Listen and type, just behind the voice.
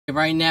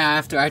Right now,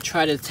 after I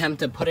tried to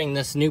attempt at putting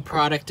this new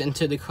product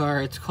into the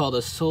car, it's called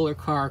a solar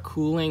car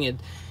cooling.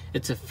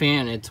 It's a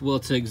fan. It's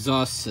an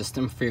exhaust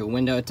system for your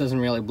window. It doesn't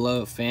really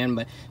blow a fan,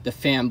 but the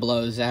fan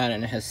blows out,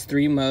 and it has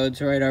 3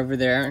 modes right over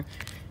there.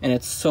 And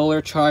it's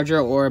solar charger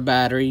or a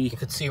battery. You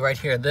can see right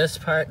here, this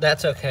part,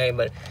 that's okay,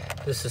 but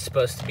this is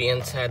supposed to be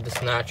inside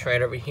this notch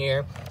right over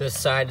here. This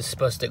side is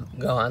supposed to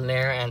go on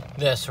there, and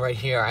this right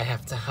here, I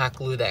have to hot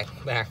glue that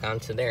back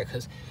onto there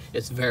because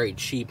it's very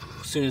cheap.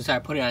 As soon as I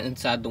put it on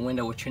inside the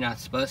window, which you're not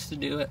supposed to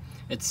do it,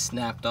 it's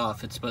snapped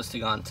off. It's supposed to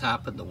go on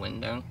top of the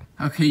window.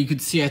 Okay, you can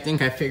see, I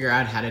think I figured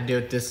out how to do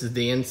it. This is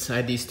the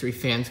inside. These 3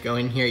 fans go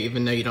in here,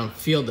 even though you don't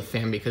feel the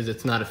fan because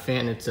it's not a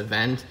fan, it's a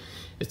vent.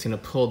 It's gonna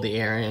pull the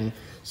air in.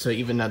 So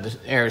even though the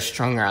air is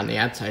stronger on the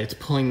outside, it's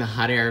pulling the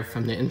hot air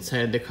from the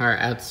inside of the car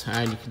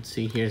outside. You can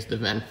see here's the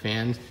vent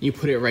fans. You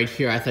put it right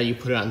here. I thought you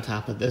put it on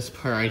top of this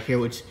part right here,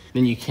 which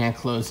then you can't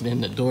close it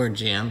in, the door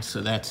jams,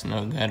 so that's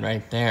no good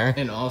right there.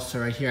 And also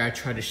right here, I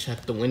tried to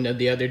shut the window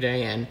the other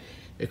day and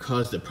it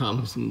caused the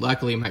problems. And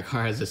luckily my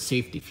car has a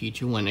safety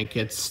feature. When it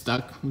gets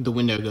stuck, the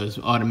window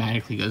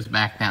automatically goes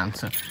back down.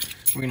 So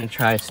we're gonna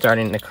try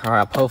starting the car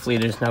up. Hopefully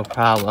there's no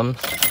problems.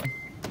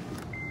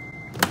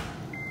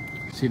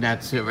 See,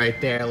 that's it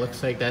right there.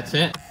 Looks like that's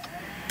it.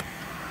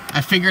 I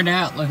figured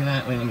out. Look at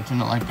that. Wait, let me turn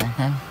the light back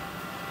on.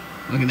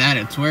 Look at that,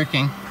 it's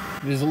working.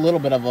 There's a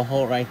little bit of a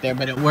hole right there,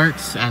 but it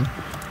works, and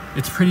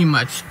it's pretty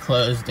much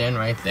closed in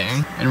right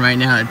there. And right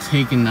now it's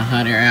taking the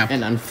hot air out.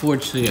 And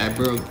unfortunately, I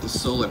broke the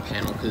solar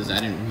panel because I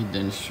didn't read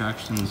the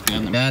instructions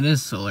good. That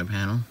is solar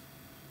panel.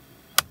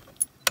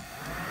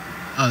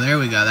 Oh, there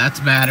we go. That's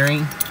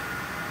battery.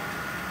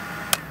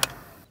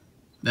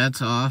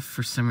 That's off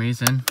for some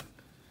reason.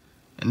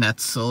 And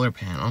that's solar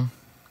panel.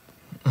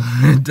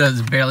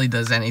 It barely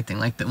does anything.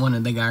 Like one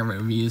of the guy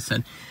reviews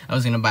said, I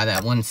was gonna buy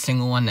that one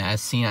single one that I've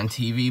seen on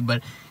TV,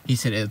 but he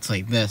said it's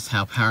like this,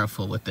 how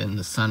powerful within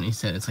the sun. He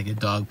said it's like a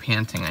dog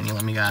panting on you.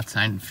 Let me go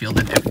outside and feel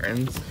the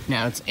difference.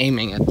 Now it's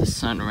aiming at the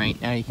sun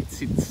right now. You can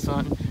see the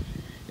sun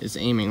is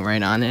aiming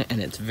right on it,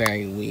 and it's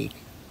very weak.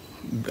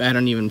 I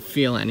don't even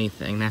feel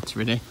anything. That's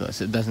ridiculous.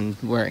 It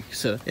doesn't work.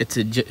 So it's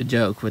a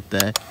joke with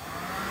the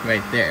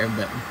right there,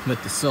 but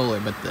with the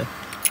solar, but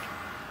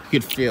you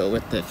could feel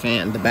with the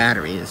fan, the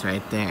battery is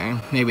right there.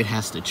 Maybe it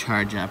has to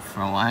charge up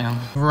for a while.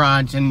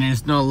 Garage, and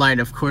there's no light,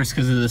 of course,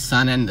 because of the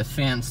sun, and the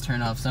fans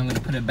turn off, so I'm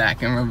gonna put it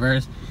back in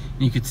reverse.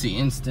 And you can see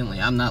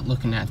instantly, I'm not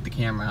looking at the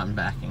camera, I'm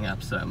backing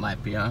up, so it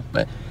might be off,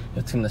 but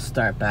it's gonna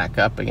start back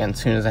up again as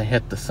soon as I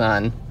hit the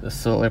sun, the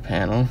solar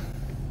panel.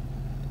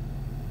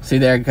 See,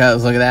 there it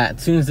goes, look at that.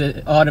 As soon as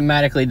it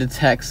automatically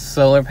detects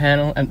solar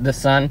panel and the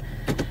sun,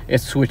 it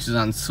switches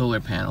on solar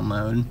panel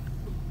mode.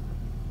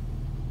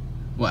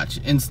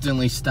 Watch,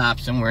 instantly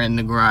stops, and we're in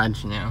the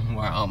garage now.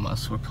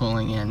 We're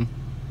pulling in.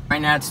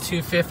 Right now it's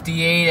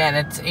 2:58 and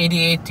it's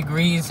 88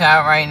 degrees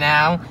out right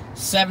now.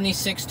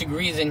 76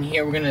 degrees in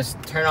here. We're gonna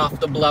turn off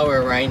the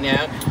blower right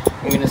now.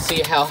 We're gonna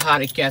see how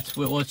hot it gets.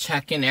 We'll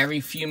check in every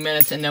few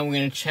minutes, and then we're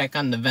gonna check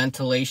on the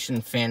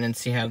ventilation fan and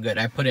see how good.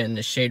 I put it in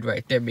the shade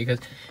right there because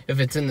if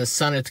it's in the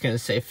sun, it's gonna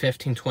say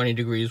 15-20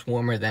 degrees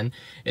warmer than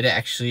it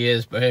actually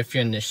is. But if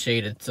you're in the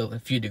shade, it's a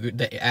few degrees,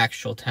 the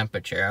actual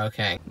temperature.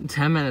 Okay.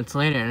 10 minutes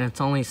later, and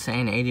it's only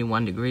saying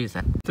 81 degrees.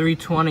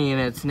 3:20,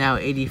 and it's now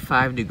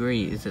 85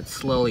 degrees. It's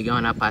slowly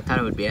going up. I thought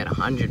it would be at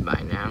 100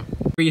 by now.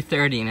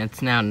 3:30, and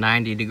it's now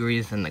 90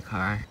 degrees in the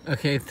car.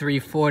 Okay,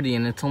 3:40,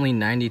 and it's only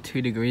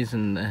 92 degrees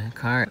in the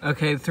car.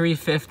 Okay,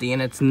 3:50,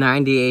 and it's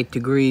 98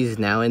 degrees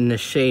now in the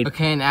shade.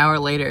 Okay, an hour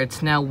later,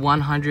 it's now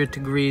 100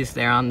 degrees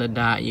there on the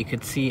dot. You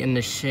could see in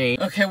the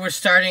shade. Okay, we're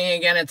starting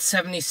again at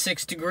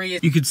 76 degrees.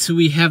 You could see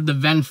we have the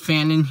vent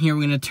fan in here.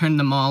 We're gonna turn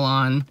them all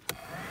on.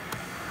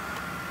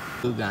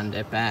 Glue gunned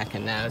it back,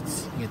 and now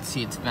you can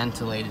see it's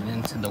ventilated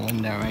into the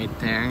window right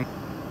there.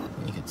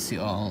 You can see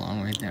all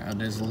along right there. Oh,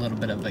 there's a little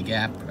bit of a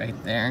gap right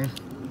there.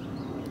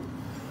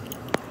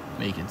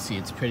 But you can see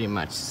it's pretty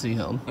much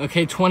sealed.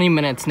 Okay, 20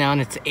 minutes now, and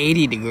it's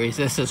 80 degrees.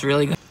 This is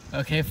really good.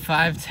 Okay,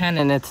 5:10,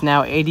 and it's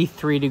now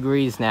 83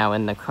 degrees now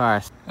in the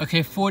car.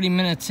 Okay, 40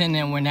 minutes in,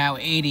 and we're now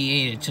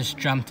 88. It just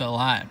jumped a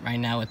lot. Right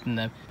now, within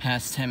the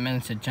past 10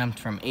 minutes, it jumped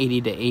from 80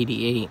 to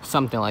 88.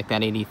 Something like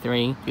that,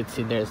 83. You can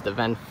see there's the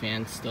vent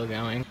fan still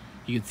going.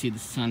 You can see the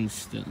sun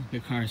still, the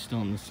car is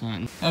still in the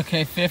sun.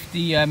 Okay,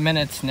 50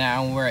 minutes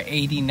now, we're at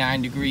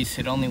 89 degrees.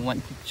 It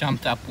only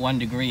jumped up 1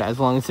 degree. As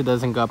long as it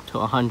doesn't go up to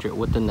 100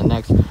 within the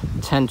next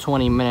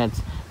 10-20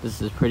 minutes,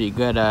 this is a pretty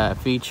good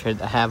feature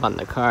to have on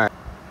the car.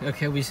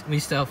 Okay, we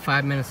still have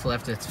 5 minutes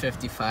left. It's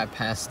 55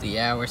 past the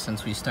hour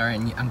since we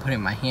started. I'm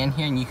putting my hand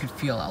here, and you could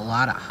feel a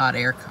lot of hot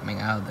air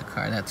coming out of the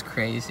car. That's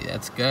crazy.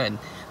 That's good.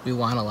 We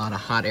want a lot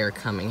of hot air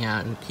coming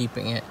out and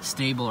keeping it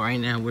stable. Right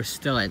now, we're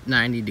still at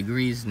 90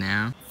 degrees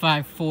now.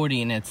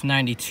 5:40, and it's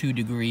 92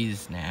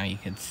 degrees now, you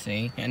can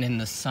see. And in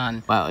the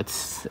sun, wow,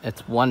 it's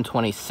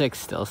 126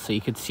 still, so you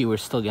can see we're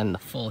still getting the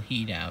full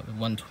heat out.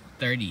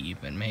 130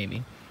 even,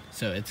 maybe.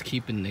 so it's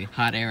keeping the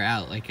hot air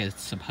out like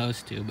it's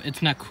supposed to. But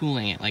it's not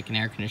cooling it like an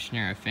air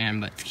conditioner or a fan,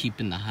 but it's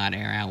keeping the hot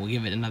air out. We'll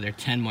give it another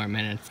 10 more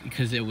minutes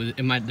because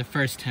the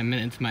first 10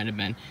 minutes might have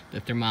been the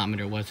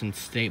thermometer wasn't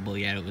stable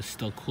yet. It was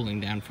still cooling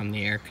down from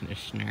the air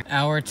conditioner.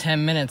 Hour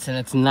 10 minutes and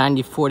it's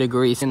 94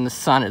 degrees. In the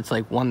sun it's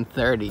like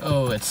 130.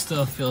 Oh, it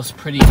still feels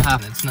pretty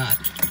hot. It's not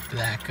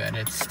that good.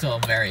 It's still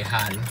very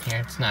hot in here.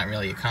 It's not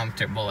really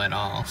comfortable at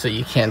all. So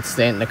you can't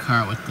stay in the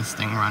car with this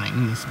thing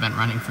running. This has been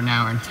running for an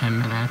hour and 10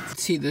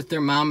 minutes. See the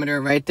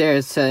thermometer right there?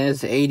 It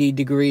says 80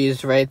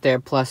 degrees right there,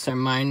 plus or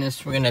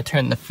minus. We're gonna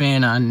turn the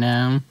fan on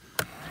now.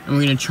 And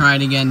we're gonna try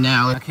it again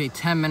now. Okay,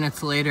 10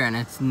 minutes later and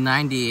it's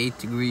 98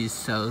 degrees.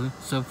 So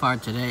far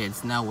today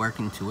it's not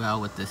working too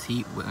well with this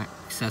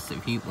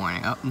excessive heat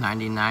warning. Oh,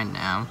 99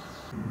 now.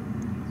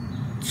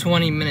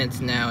 20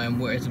 minutes now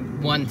and it's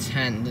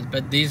 110,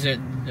 but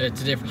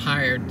it's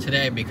higher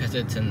today because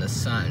it's in the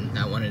sun.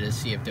 I wanted to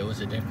see if there was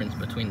a difference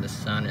between the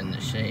sun and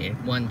the shade.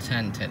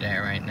 110 today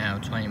right now,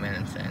 20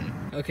 minutes in.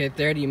 Okay,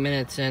 30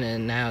 minutes in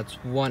and now it's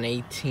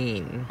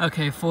 118.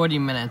 Okay, 40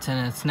 minutes in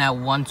and it's now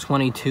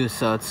 122,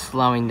 so it's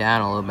slowing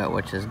down a little bit,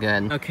 which is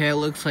good. Okay, it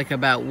looks like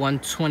about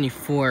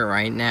 124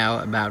 right now,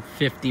 about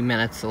 50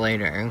 minutes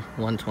later,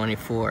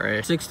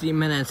 124. 60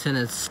 minutes and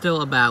it's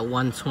still about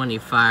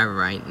 125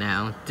 right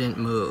now. It didn't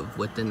move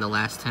within the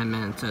last 10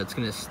 minutes, so it's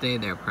gonna stay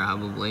there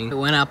probably. It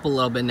went up a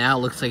little bit now.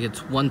 It looks like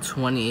it's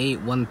 128,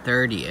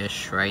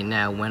 130-ish right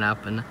now. Went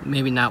up and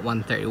maybe not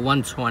 130,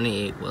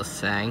 128 we'll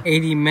say.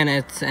 80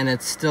 minutes and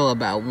it's still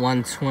about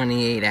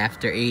 128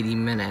 after 80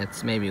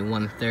 minutes, maybe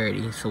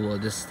 130. So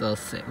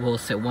we'll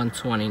say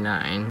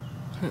 129.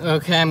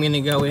 Okay, I'm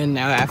gonna go in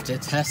now after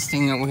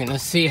testing and we're gonna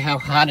see how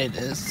hot it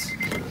is.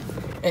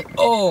 And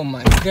oh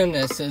my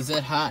goodness, is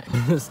it hot?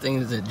 This thing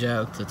is a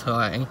joke, it's a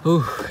toy.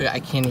 Ooh, I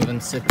can't even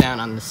sit down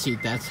on the seat,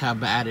 that's how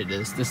bad it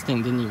is. This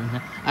thing didn't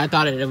even, I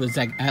thought it was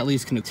like at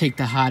least gonna take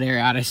the hot air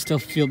out. I still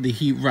feel the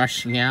heat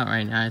rushing out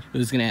right now. It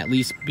was gonna at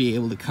least be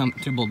able to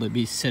comfortable to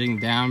be sitting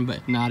down,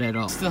 but not at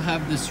all. Still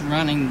have this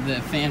running,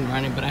 the fan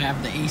running, but I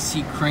have the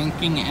AC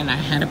cranking and I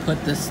had to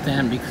put this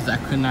down because I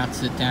could not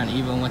sit down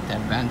even with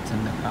that vent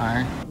in the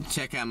car.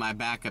 Check out my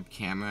backup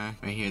camera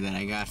right here that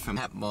I got from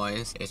Pep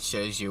Boys. It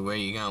shows you where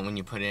you go when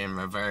you put it in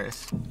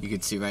reverse. You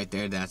can see right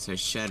there, that's our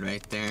shed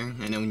right there.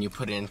 And then when you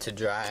put it into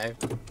drive,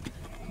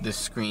 the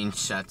screen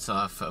shuts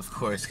off, of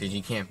course, because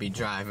you can't be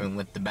driving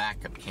with the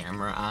backup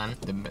camera on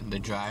the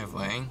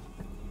driveway.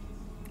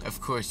 Of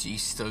course, you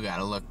still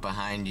gotta look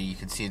behind you. You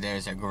can see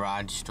there's a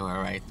garage door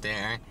right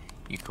there.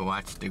 You can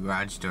watch the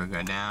garage door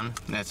go down.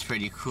 That's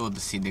pretty cool to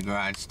see the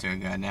garage door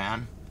go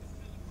down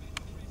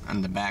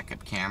on the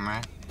backup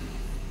camera.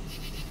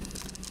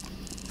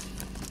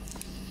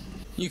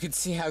 You can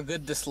see how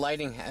good this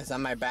lighting has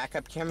on my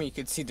backup camera. You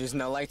can see there's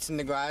no lights in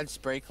the garage,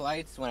 brake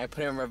lights. When I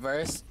put it in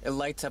reverse, it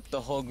lights up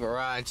the whole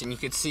garage. And you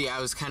can see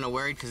I was kind of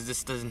worried because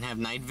this doesn't have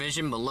night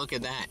vision, but look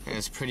at that.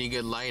 It's pretty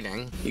good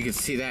lighting. You can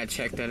see that,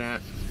 check that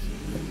out.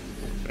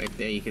 Right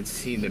there, you can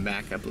see the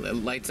backup. It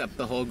lights up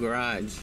the whole garage.